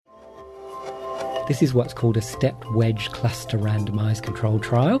This is what's called a stepped wedge cluster randomised controlled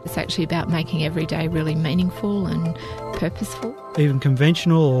trial. It's actually about making every day really meaningful and purposeful. Even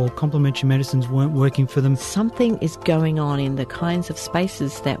conventional or complementary medicines weren't working for them. Something is going on in the kinds of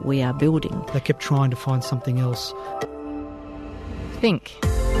spaces that we are building. They kept trying to find something else. Think.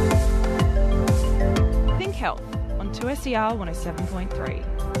 Think Health on 2SER 107.3.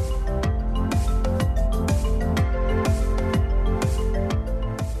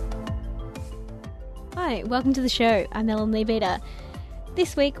 Hi, welcome to the show. I'm Ellen Leibeder.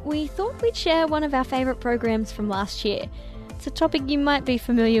 This week, we thought we'd share one of our favourite programs from last year. It's a topic you might be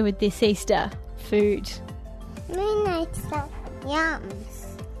familiar with this Easter: food. I like some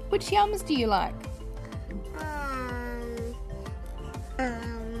yums. Which yums do you like?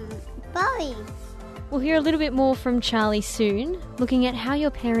 Boys. We'll hear a little bit more from Charlie soon, looking at how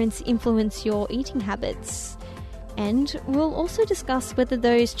your parents influence your eating habits. And we'll also discuss whether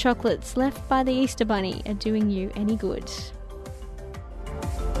those chocolates left by the Easter Bunny are doing you any good.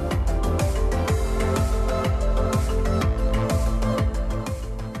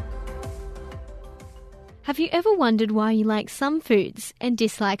 Have you ever wondered why you like some foods and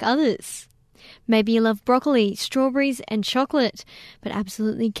dislike others? Maybe you love broccoli, strawberries and chocolate, but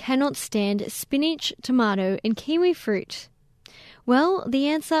absolutely cannot stand spinach, tomato and kiwi fruit. Well, the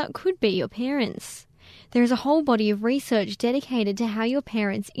answer could be your parents. There is a whole body of research dedicated to how your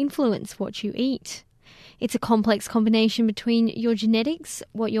parents influence what you eat. It's a complex combination between your genetics,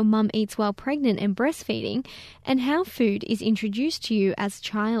 what your mum eats while pregnant and breastfeeding, and how food is introduced to you as a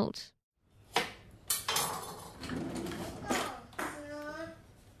child.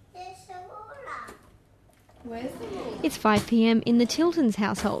 It's 5 p.m. in the Tiltons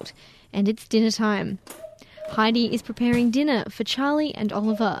household, and it's dinner time. Heidi is preparing dinner for Charlie and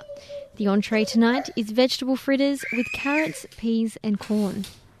Oliver. The entree tonight is vegetable fritters with carrots, peas and corn.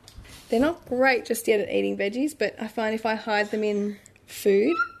 They're not great just yet at eating veggies, but I find if I hide them in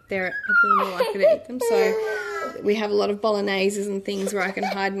food, they're a bit more likely to eat them. So we have a lot of bologneses and things where I can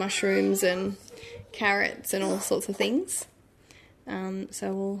hide mushrooms and carrots and all sorts of things.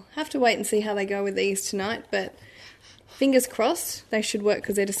 So we'll have to wait and see how they go with these tonight, but fingers crossed they should work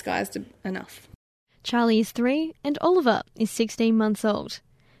because they're disguised enough. Charlie is 3 and Oliver is 16 months old.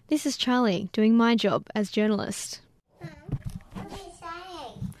 This is Charlie doing my job as journalist. What do you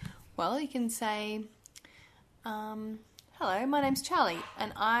say? Well, you can say, hello, my name's Charlie,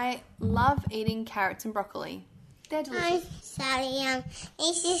 and I love eating carrots and broccoli. They're delicious. Hi, Sally.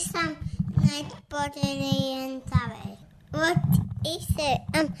 This is some nice broccoli and salad. What is it?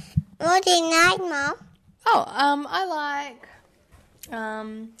 What do you like, Mom? Oh, I like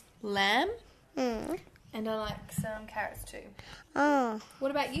lamb, and I like some carrots too. Oh.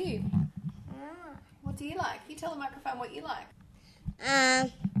 What about you? What do you like? You tell the microphone what you like.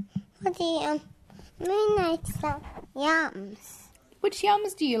 What do you, I like some yums. Which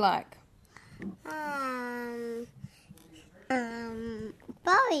yums do you like?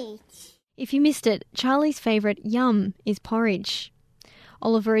 Porridge. If you missed it, Charlie's favourite yum is porridge.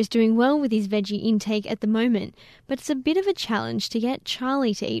 Oliver is doing well with his veggie intake at the moment, but it's a bit of a challenge to get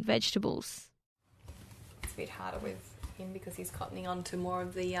Charlie to eat vegetables. It's a bit harder with him because he's cottoning on to more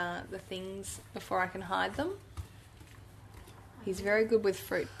of the things before I can hide them. He's very good with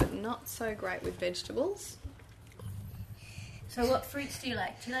fruit, but not so great with vegetables. So what fruits do you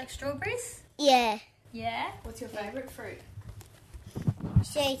like? Do you like strawberries? Yeah. Yeah? What's your favourite fruit?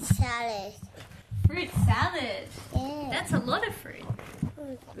 Fruit salad. Fruit salad. Yeah. That's a lot of fruit.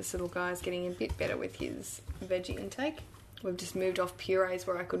 This little guy's getting a bit better with his veggie intake. We've just moved off purees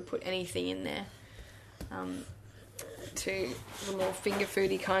where I could put anything in there to the more finger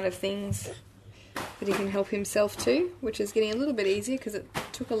foody kind of things that he can help himself to, which is getting a little bit easier because it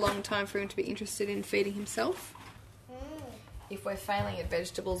took a long time for him to be interested in feeding himself. If we're failing at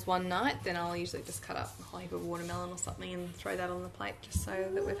vegetables one night, then I'll usually just cut up a whole heap of watermelon or something and throw that on the plate just so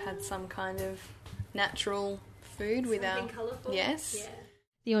that we've had some kind of natural food with our... colourful? Yes. Yeah.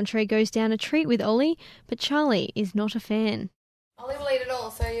 The entree goes down a treat with Ollie, but Charlie is not a fan. Ollie will eat it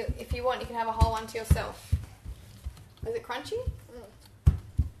all, so if you want, you can have a whole one to yourself. Is it crunchy?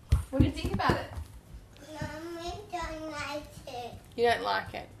 What do you think about it? Mommy don't like it. You don't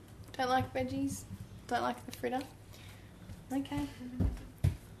like it? Don't like veggies? Don't like the fritter? Okay.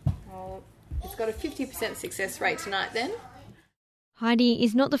 Well, it's got a 50% success rate tonight then. Heidi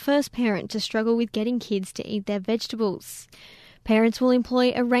is not the first parent to struggle with getting kids to eat their vegetables. Parents will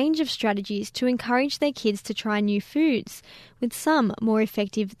employ a range of strategies to encourage their kids to try new foods, with some more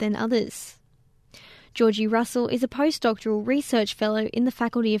effective than others. Georgie Russell is a postdoctoral research fellow in the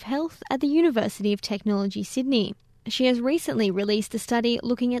Faculty of Health at the University of Technology, Sydney. she has recently released a study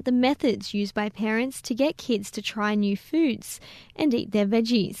looking at the methods used by parents to get kids to try new foods and eat their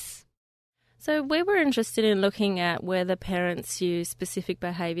veggies. So we were interested in looking at whether parents use specific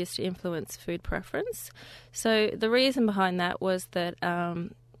behaviours to influence food preference. So the reason behind that was that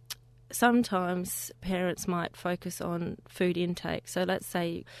sometimes parents might focus on food intake. So let's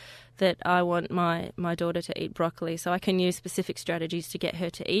say that I want my daughter to eat broccoli, so I can use specific strategies to get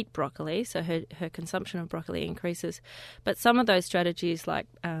her to eat broccoli, so her consumption of broccoli increases. But some of those strategies, like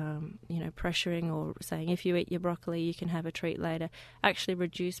pressuring or saying if you eat your broccoli you can have a treat later, actually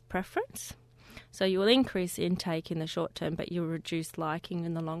reduce preference. So you will increase intake in the short term, but you'll reduce liking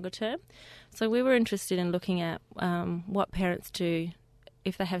in the longer term. So we were interested in looking at what parents do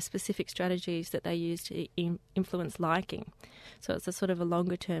if they have specific strategies that they use to influence liking. So it's a sort of a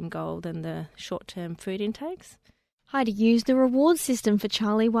longer-term goal than the short-term food intakes. Heidi used the reward system for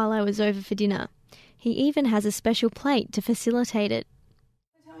Charlie while I was over for dinner. He even has a special plate to facilitate it.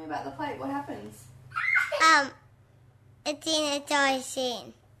 Tell me about the plate. What happens? It's in a toy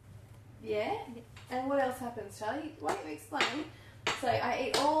scene. Yeah? And what else happens, Charlie? Why don't you explain? So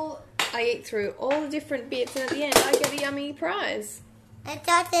I eat through all the different bits, and at the end I get a yummy prize. It's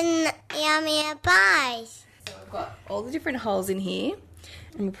got a yummy pies. So we've got all the different holes in here,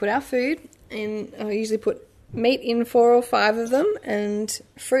 and we put our food in. I usually put meat in 4 or 5 of them, and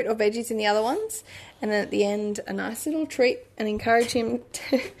fruit or veggies in the other ones. And then at the end, a nice little treat, and encourage him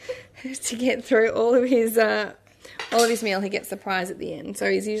to get through all of his meal. He gets the prize at the end.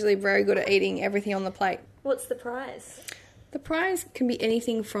 So he's usually very good at eating everything on the plate. What's the prize? The prize can be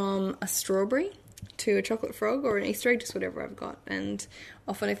anything from a strawberry to a chocolate frog or an Easter egg, just whatever I've got. And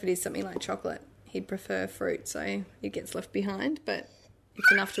often if it is something like chocolate, he'd prefer fruit, so it gets left behind, but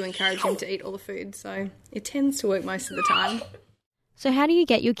it's enough to encourage him to eat all the food, so it tends to work most of the time. So how do you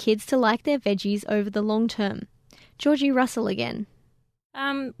get your kids to like their veggies over the long term? Georgie Russell again.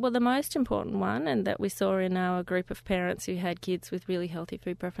 Well, the most important one, and that we saw in our group of parents who had kids with really healthy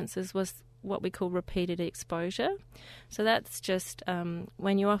food preferences, was what we call repeated exposure. So that's just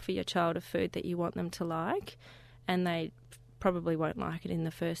when you offer your child a food that you want them to like, and they probably won't like it in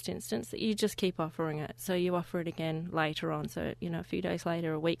the first instance, that you just keep offering it. So you offer it again later on. So, a few days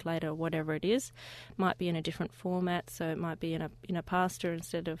later, a week later, whatever it is, might be in a different format. So it might be in a pasta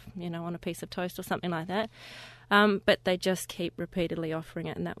instead of, on a piece of toast or something like that. But they just keep repeatedly offering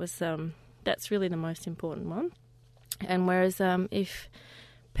it, and that's really the most important one. And whereas if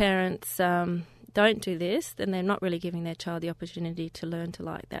parents don't do this, then they're not really giving their child the opportunity to learn to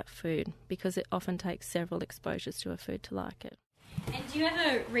like that food, because it often takes several exposures to a food to like it. And do you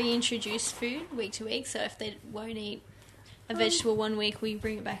ever reintroduce food week to week? So if they won't eat a vegetable one week, will you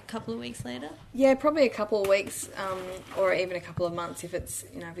bring it back a couple of weeks later? Yeah, probably a couple of weeks or even a couple of months if it's,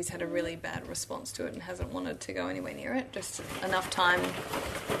 if he's had a really bad response to it and hasn't wanted to go anywhere near it. Just enough time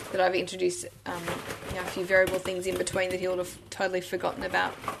that I've introduced a few variable things in between that he would have totally forgotten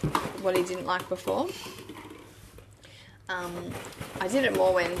about what he didn't like before. I did it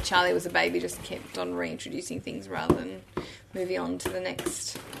more when Charlie was a baby, just kept on reintroducing things rather than moving on to the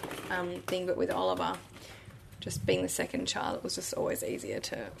next thing. But with Oliver, just being the second child, it was just always easier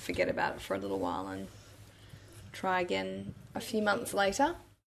to forget about it for a little while and try again a few months later.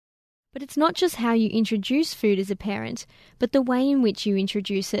 But it's not just how you introduce food as a parent, but the way in which you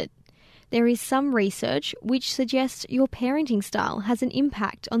introduce it. There is some research which suggests your parenting style has an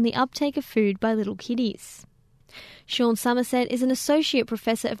impact on the uptake of food by little kiddies. Sean Somerset is an Associate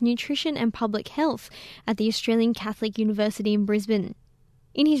Professor of Nutrition and Public Health at the Australian Catholic University in Brisbane.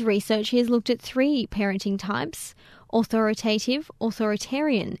 In his research, he has looked at 3 parenting types: authoritative,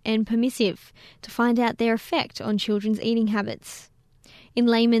 authoritarian, and permissive, to find out their effect on children's eating habits. In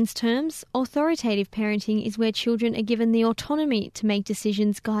layman's terms, authoritative parenting is where children are given the autonomy to make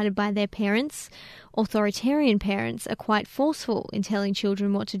decisions guided by their parents. Authoritarian parents are quite forceful in telling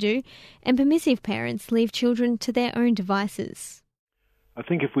children what to do, and permissive parents leave children to their own devices. I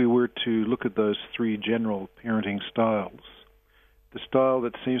think if we were to look at those 3 general parenting styles, the style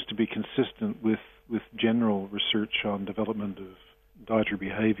that seems to be consistent with general research on development of dietary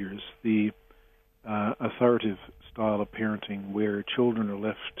behaviours, the authoritative style of parenting, where children are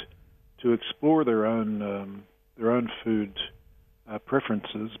left to explore their own food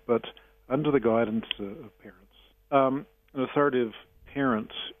preferences, but under the guidance of parents. An authoritative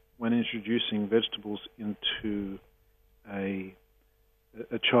parent, when introducing vegetables into a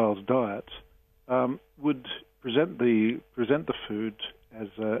child's diet, would present the food as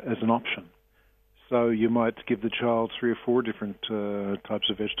an option. So you might give the child 3 or 4 different types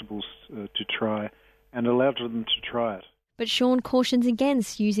of vegetables to try, and allow them to try it. But Sean cautions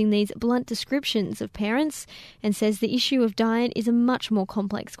against using these blunt descriptions of parents and says the issue of diet is a much more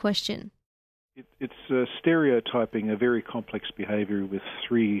complex question. It's stereotyping a very complex behaviour with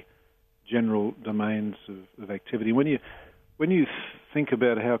three general domains of activity. When you think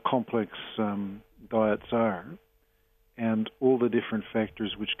about how complex diets are and all the different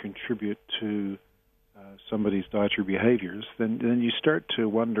factors which contribute to somebody's dietary behaviours, then you start to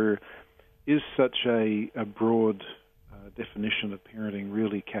wonder, is such a broad definition of parenting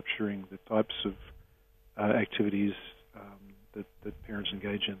really capturing the types of activities that parents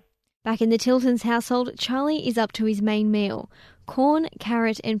engage in? Back in the Tiltons household, Charlie is up to his main meal, corn,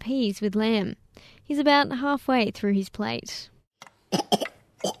 carrot and peas with lamb. He's about halfway through his plate. Let's eat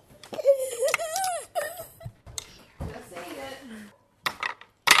it.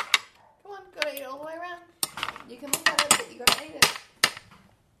 Come on, gotta eat it all the way around. You can look at it, but you gotta eat it.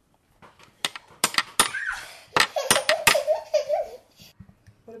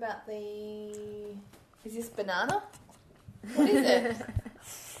 What about is this banana? What is it?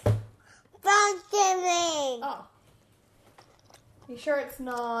 Pumpkin. Oh. You sure it's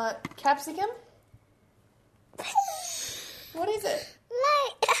not capsicum? What is it?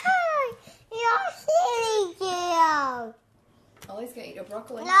 You're silly girl. Ollie's gonna eat your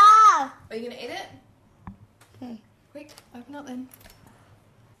broccoli. No. Are you gonna eat it? Quick, open up then.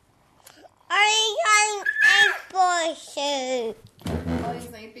 Are you going to eat boy food? Ollie's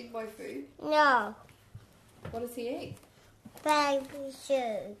gonna eat big boy food. No. What does he eat? Baby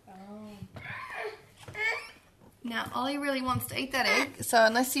food. Oh. Now, Ollie really wants to eat that egg, so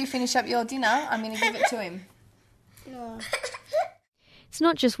unless you finish up your dinner, I'm going to give it to him. No. It's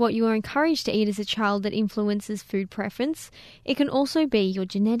not just what you are encouraged to eat as a child that influences food preference, it can also be your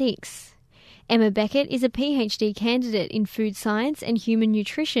genetics. Emma Beckett is a PhD candidate in food science and human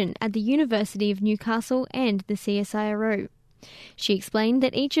nutrition at the University of Newcastle and the CSIRO. She explained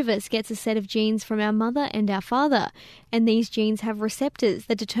that each of us gets a set of genes from our mother and our father, and these genes have receptors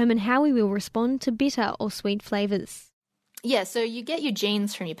that determine how we will respond to bitter or sweet flavours. Yeah, so you get your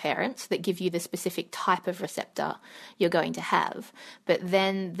genes from your parents that give you the specific type of receptor you're going to have, but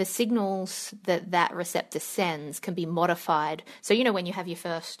then the signals that receptor sends can be modified. So, when you have your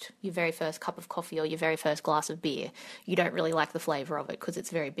very first cup of coffee or your very first glass of beer, you don't really like the flavour of it because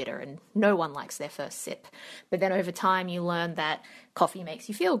it's very bitter and no one likes their first sip. But then over time you learn that coffee makes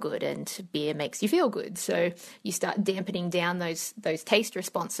you feel good and beer makes you feel good. So you start dampening down those taste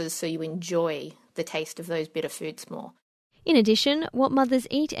responses so you enjoy the taste of those bitter foods more. In addition, what mothers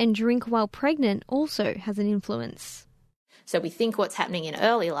eat and drink while pregnant also has an influence. So we think what's happening in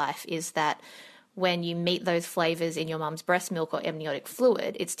early life is that when you meet those flavours in your mum's breast milk or amniotic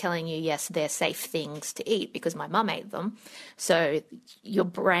fluid, it's telling you, yes, they're safe things to eat because my mum ate them. So your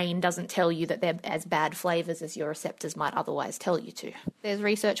brain doesn't tell you that they're as bad flavours as your receptors might otherwise tell you to. There's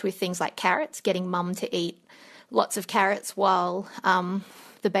research with things like carrots, getting mum to eat lots of carrots while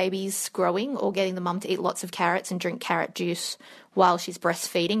the baby's growing, or getting the mum to eat lots of carrots and drink carrot juice while she's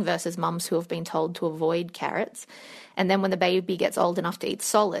breastfeeding versus mums who have been told to avoid carrots. And then when the baby gets old enough to eat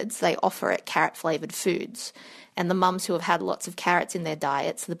solids, they offer it carrot-flavoured foods. And the mums who have had lots of carrots in their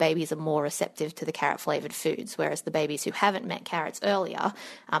diets, the babies are more receptive to the carrot-flavoured foods, whereas the babies who haven't met carrots earlier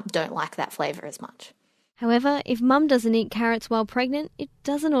don't like that flavour as much. However, if mum doesn't eat carrots while pregnant, it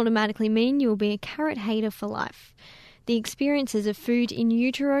doesn't automatically mean you will be a carrot hater for life. The experiences of food in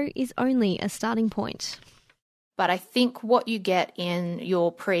utero is only a starting point. But I think what you get in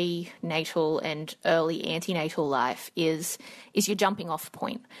your prenatal and early antenatal life is your jumping off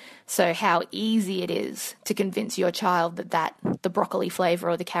point. So how easy it is to convince your child that the broccoli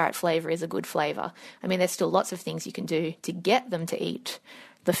flavour or the carrot flavour is a good flavour. I mean, there's still lots of things you can do to get them to eat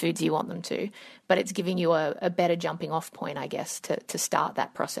the foods you want them to, but it's giving you a better jumping off point, I guess, to start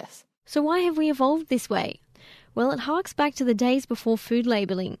that process. So why have we evolved this way? Well, it harks back to the days before food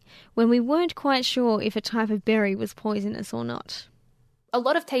labelling, when we weren't quite sure if a type of berry was poisonous or not. A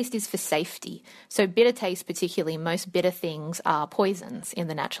lot of taste is for safety. So bitter taste particularly, most bitter things are poisons in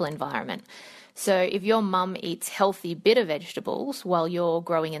the natural environment. So if your mum eats healthy bitter vegetables while you're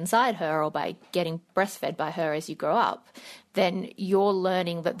growing inside her or by getting breastfed by her as you grow up, then you're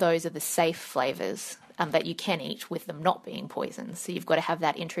learning that those are the safe flavours that you can eat with them not being poisons. So you've got to have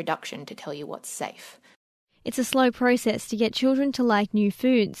that introduction to tell you what's safe. It's a slow process to get children to like new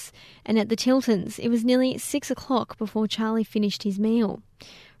foods, and at the Tiltons it was nearly 6 o'clock before Charlie finished his meal.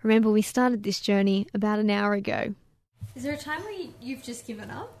 Remember, we started this journey about an hour ago. Is there a time where you've just given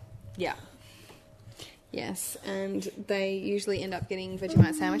up? Yeah. Yes, and they usually end up getting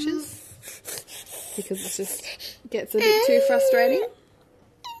Vegemite sandwiches because it just gets a bit too frustrating.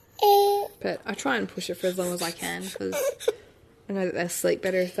 But I try and push it for as long as I can because I know that they'll sleep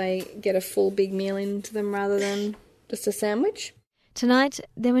better if they get a full big meal into them rather than just a sandwich. Tonight,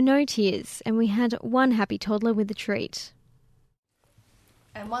 there were no tears, and we had one happy toddler with a treat.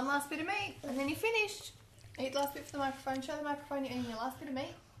 And one last bit of meat, and then you're finished. Eat the last bit for the microphone. Show the microphone you're eating your last bit of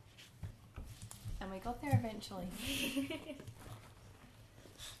meat. And we got there eventually.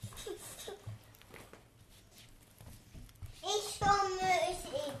 It's so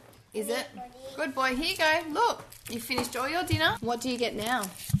mercy. Is it? Good boy. Here you go. Look, you finished all your dinner. What do you get now?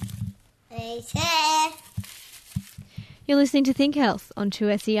 You're listening to Think Health on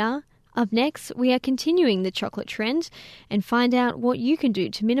 2SER. Up next, we are continuing the chocolate trend and find out what you can do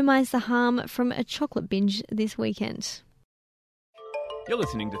to minimise the harm from a chocolate binge this weekend. You're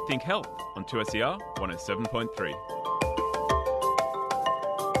listening to Think Health on 2SER 107.3.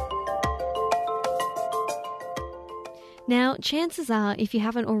 Now, chances are, if you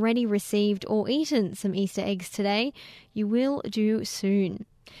haven't already received or eaten some Easter eggs today, you will do soon.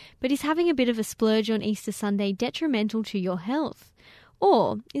 But is having a bit of a splurge on Easter Sunday detrimental to your health?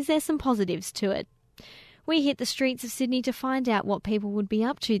 Or is there some positives to it? We hit the streets of Sydney to find out what people would be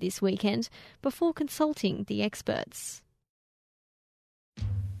up to this weekend before consulting the experts.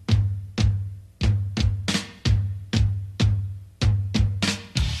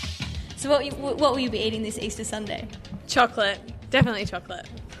 So what will you be eating this Easter Sunday? Chocolate. Definitely chocolate.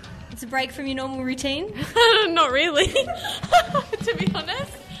 It's a break from your normal routine? Not really, to be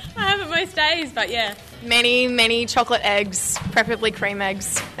honest. I have it most days, but yeah. Many chocolate eggs, preferably cream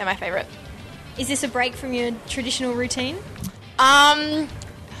eggs. They're my favourite. Is this a break from your traditional routine? I'd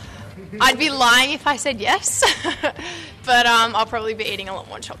be lying if I said yes, but I'll probably be eating a lot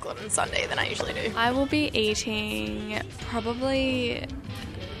more chocolate on Sunday than I usually do. I will be eating probably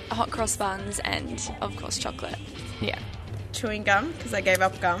hot cross buns and, of course, chocolate. Yeah. Chewing gum, because I gave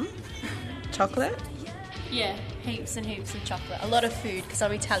up gum. Chocolate. Yeah, heaps and heaps of chocolate. A lot of food, because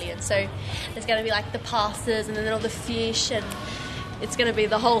I'm Italian, so there's going to be like the pastas and then all the fish, and it's going to be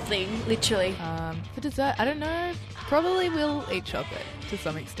the whole thing, literally. For dessert, I don't know. Probably will eat chocolate to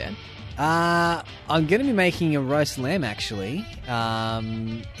some extent. I'm going to be making a roast lamb, actually.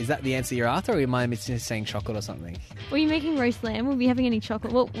 Is that the answer you're after, or am I saying chocolate or something? Were you making roast lamb? Will we be having any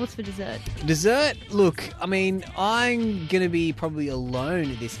chocolate? What's for dessert? Dessert? Look, I mean, I'm going to be probably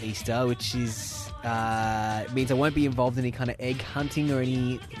alone this Easter, which is means I won't be involved in any kind of egg hunting or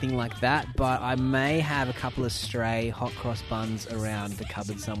anything like that, but I may have a couple of stray hot cross buns around the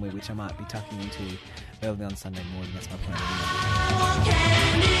cupboard somewhere, which I might be tucking into early on Sunday morning. That's my plan.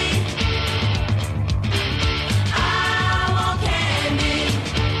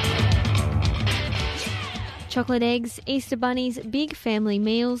 Chocolate eggs, Easter bunnies, big family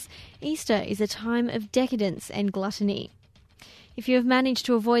meals. Easter is a time of decadence and gluttony. If you have managed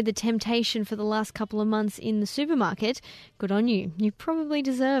to avoid the temptation for the last couple of months in the supermarket, good on you. You probably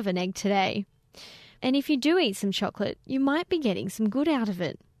deserve an egg today. And if you do eat some chocolate, you might be getting some good out of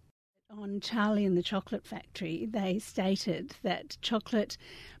it. On Charlie and the Chocolate Factory, they stated that chocolate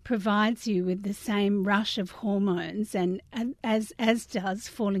provides you with the same rush of hormones and as does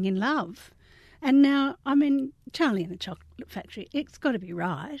falling in love. And now, I mean, Charlie and the Chocolate Factory, it's got to be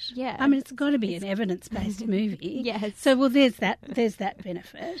right. Yeah. I mean, it's got to be an evidence-based movie. Yes. So, well, there's that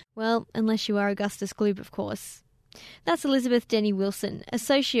benefit. Well, unless you are Augustus Gloop, of course. That's Elizabeth Denny Wilson,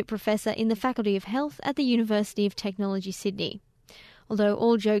 Associate Professor in the Faculty of Health at the University of Technology, Sydney. Although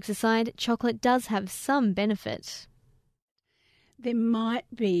all jokes aside, chocolate does have some benefit. There might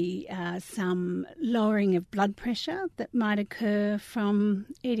be some lowering of blood pressure that might occur from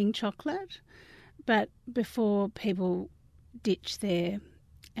eating chocolate. But before people ditch their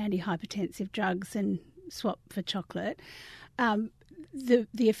antihypertensive drugs and swap for chocolate, the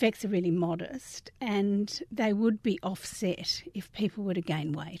effects are really modest, and they would be offset if people were to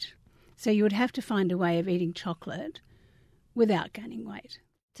gain weight. So you would have to find a way of eating chocolate without gaining weight.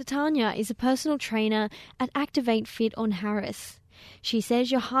 Titania is a personal trainer at Activate Fit on Harris. She says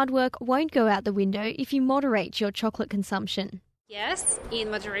your hard work won't go out the window if you moderate your chocolate consumption. Yes,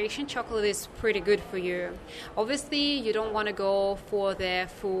 in moderation, chocolate is pretty good for you. Obviously, you don't want to go for the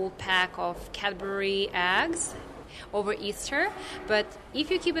full pack of Cadbury eggs over Easter, but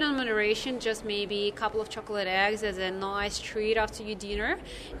if you keep it in moderation, just maybe a couple of chocolate eggs as a nice treat after your dinner,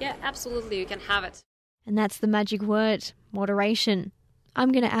 yeah, absolutely, you can have it. And that's the magic word, moderation.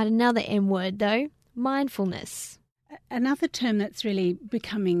 I'm going to add another M word, though, mindfulness. Another term that's really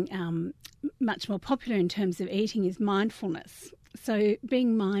becoming much more popular in terms of eating is mindfulness. So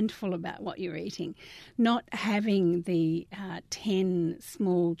being mindful about what you're eating, not having the 10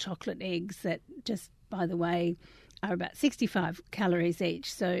 small chocolate eggs that just, by the way, are about 65 calories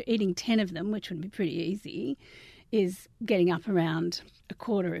each. So eating 10 of them, which would be pretty easy, is getting up around a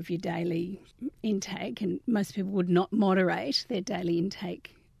quarter of your daily intake. And most people would not moderate their daily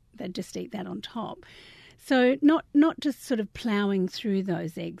intake. They'd just eat that on top. So not just sort of ploughing through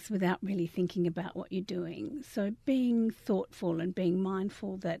those eggs without really thinking about what you're doing. So being thoughtful and being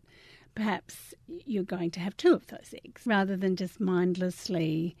mindful that perhaps you're going to have 2 of those eggs rather than just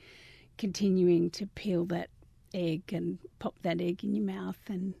mindlessly continuing to peel that egg and pop that egg in your mouth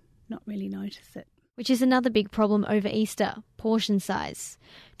and not really notice it. Which is another big problem over Easter, portion size.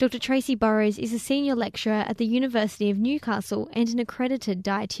 Dr. Tracy Burrows is a senior lecturer at the University of Newcastle and an accredited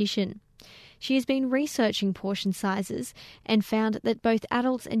dietitian. She has been researching portion sizes and found that both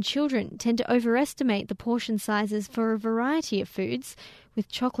adults and children tend to overestimate the portion sizes for a variety of foods, with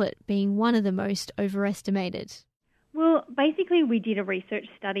chocolate being one of the most overestimated. Well, basically we did a research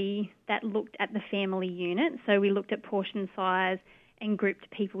study that looked at the family unit. So we looked at portion size and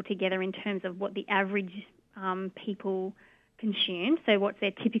grouped people together in terms of what the average people consume. So what's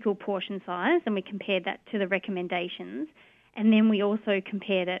their typical portion size, and we compared that to the recommendations. And then we also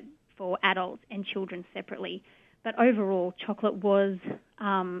compared it for adults and children separately. But overall, chocolate was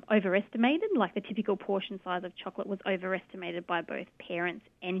overestimated, like the typical portion size of chocolate was overestimated by both parents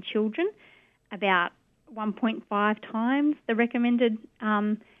and children, about 1.5 times the recommended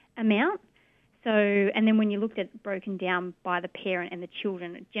amount. So, and then when you looked at it broken down by the parent and the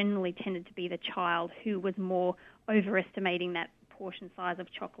children, it generally tended to be the child who was more overestimating that portion size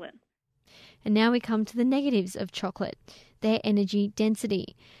of chocolate. And now we come to the negatives of chocolate, their energy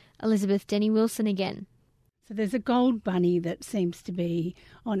density. Elizabeth Denny-Wilson again. So there's a gold bunny that seems to be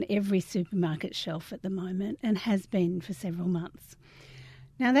on every supermarket shelf at the moment and has been for several months.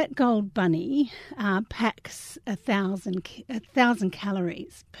 Now that gold bunny packs 1,000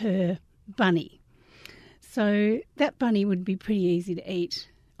 calories per bunny. So that bunny would be pretty easy to eat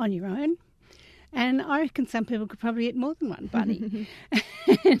on your own. And I reckon some people could probably eat more than one bunny.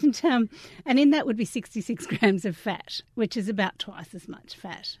 And in that would be 66 grams of fat, which is about twice as much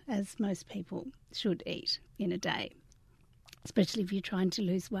fat as most people should eat in a day, especially if you're trying to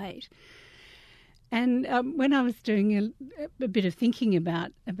lose weight. And when I was doing a bit of thinking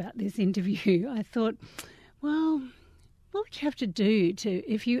about this interview, I thought, well, what would you have to do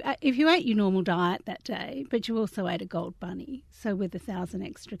if you ate your normal diet that day, but you also ate a gold bunny, so with 1,000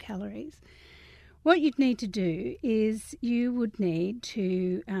 extra calories? What you'd need to do is you would need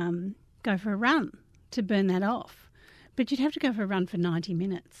to go for a run to burn that off. But you'd have to go for a run for 90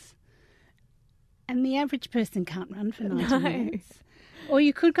 minutes. And the average person can't run for 90 minutes. Or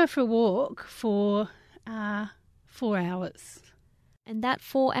you could go for a walk for 4 hours. And that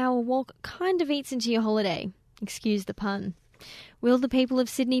 4-hour walk kind of eats into your holiday. Excuse the pun. Will the people of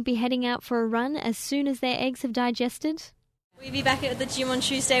Sydney be heading out for a run as soon as their eggs have digested? Will you be back at the gym on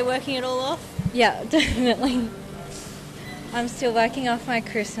Tuesday working it all off? Yeah, definitely. I'm still working off my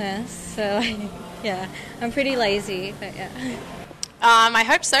Christmas, so yeah, I'm pretty lazy, but yeah. I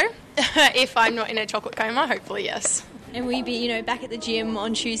hope so. If I'm not in a chocolate coma, hopefully yes. And will you be, back at the gym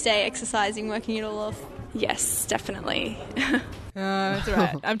on Tuesday exercising, working it all off? Yes, definitely. It's all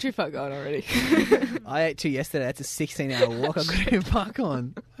right. I'm too far gone already. I ate 2 yesterday. That's a 16-hour walk I've got to embark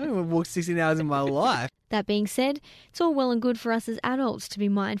on. I haven't walked 16 hours in my life. That being said, it's all well and good for us as adults to be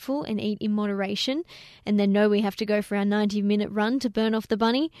mindful and eat in moderation and then know we have to go for our 90-minute run to burn off the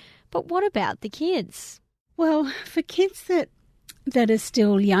bunny. But what about the kids? Well, for kids that are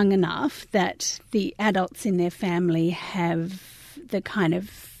still young enough that the adults in their family have the kind of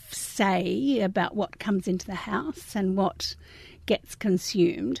say about what comes into the house and what gets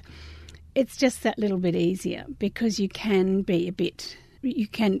consumed, it's just that little bit easier because you can be a bit... You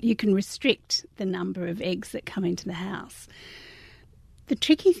can restrict the number of eggs that come into the house. The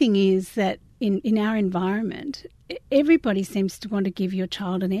tricky thing is that in our environment, everybody seems to want to give your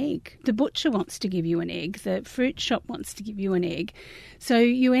child an egg. The butcher wants to give you an egg. The fruit shop wants to give you an egg. So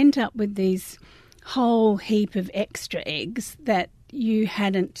you end up with these whole heap of extra eggs that you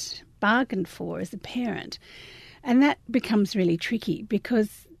hadn't bargained for as a parent. And that becomes really tricky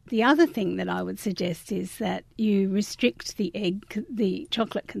because the other thing that I would suggest is that you restrict the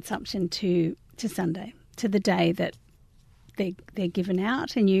chocolate consumption to Sunday, to the day that they're given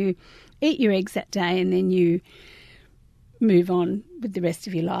out, and you eat your eggs that day and then you move on with the rest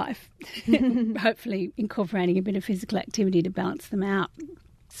of your life, hopefully incorporating a bit of physical activity to balance them out.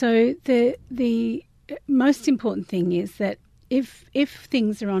 So the most important thing is that if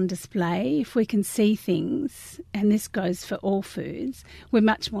things are on display, if we can see things, and this goes for all foods, we're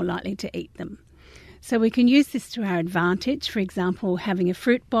much more likely to eat them. So we can use this to our advantage, for example, having a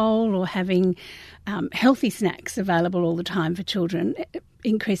fruit bowl or having healthy snacks available all the time for children. It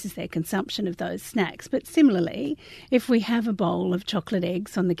increases their consumption of those snacks. But similarly, if we have a bowl of chocolate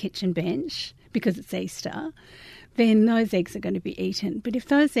eggs on the kitchen bench, because it's Easter, then those eggs are going to be eaten. But if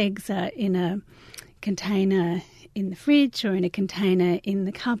those eggs are in a container in the fridge or in a container in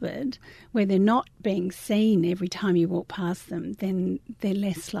the cupboard where they're not being seen every time you walk past them, then they're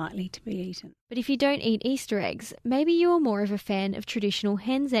less likely to be eaten. But if you don't eat Easter eggs, maybe you're more of a fan of traditional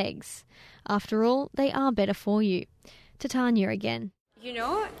hen's eggs. After all, they are better for you. To Tanya again. You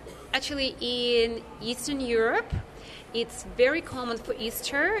know, actually in Eastern Europe, it's very common for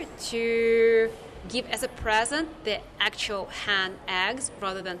Easter to give as a present the actual hen eggs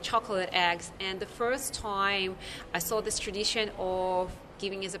rather than chocolate eggs. And the first time I saw this tradition of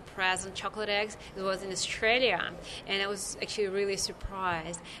giving as a present chocolate eggs, it was in Australia, and I was actually really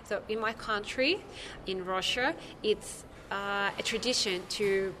surprised. So in my country, in Russia, it's a tradition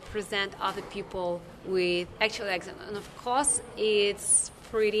to present other people with actual eggs, and of course it's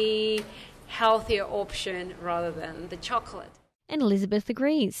pretty healthier option rather than the chocolate. And Elizabeth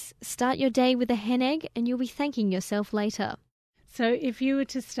agrees. Start your day with a hen egg and you'll be thanking yourself later. So if you were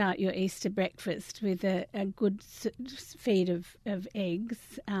to start your Easter breakfast with a good feed of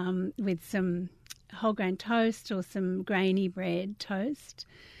eggs with some whole grain toast or some grainy bread toast,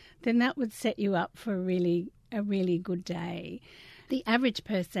 then that would set you up for a really good day. The average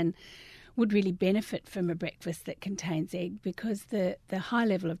person would really benefit from a breakfast that contains egg because the high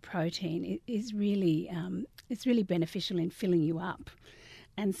level of protein is really it's really beneficial in filling you up,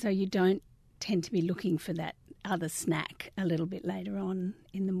 and so you don't tend to be looking for that other snack a little bit later on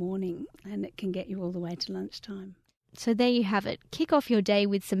in the morning, and it can get you all the way to lunchtime. So there you have it. Kick off your day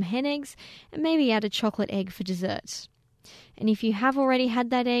with some hen eggs and maybe add a chocolate egg for dessert. And if you have already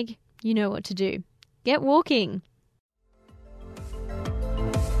had that egg, you know what to do. Get walking.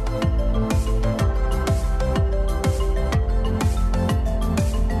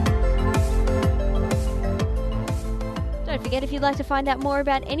 Don't forget, if you'd like to find out more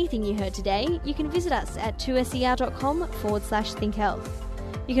about anything you heard today, you can visit us at 2ser.com/thinkhealth.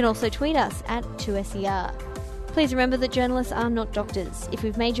 You can also tweet us at 2ser. Please remember that journalists are not doctors. If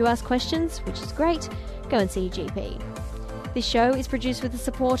we've made you ask questions, which is great, go and see your GP. This show is produced with the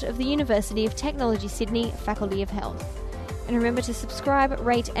support of the University of Technology Sydney Faculty of Health. And remember to subscribe,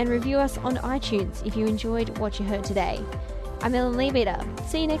 rate and review us on iTunes if you enjoyed what you heard today. I'm Ellen Leabeater.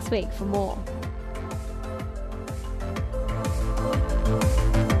 See you next week for more.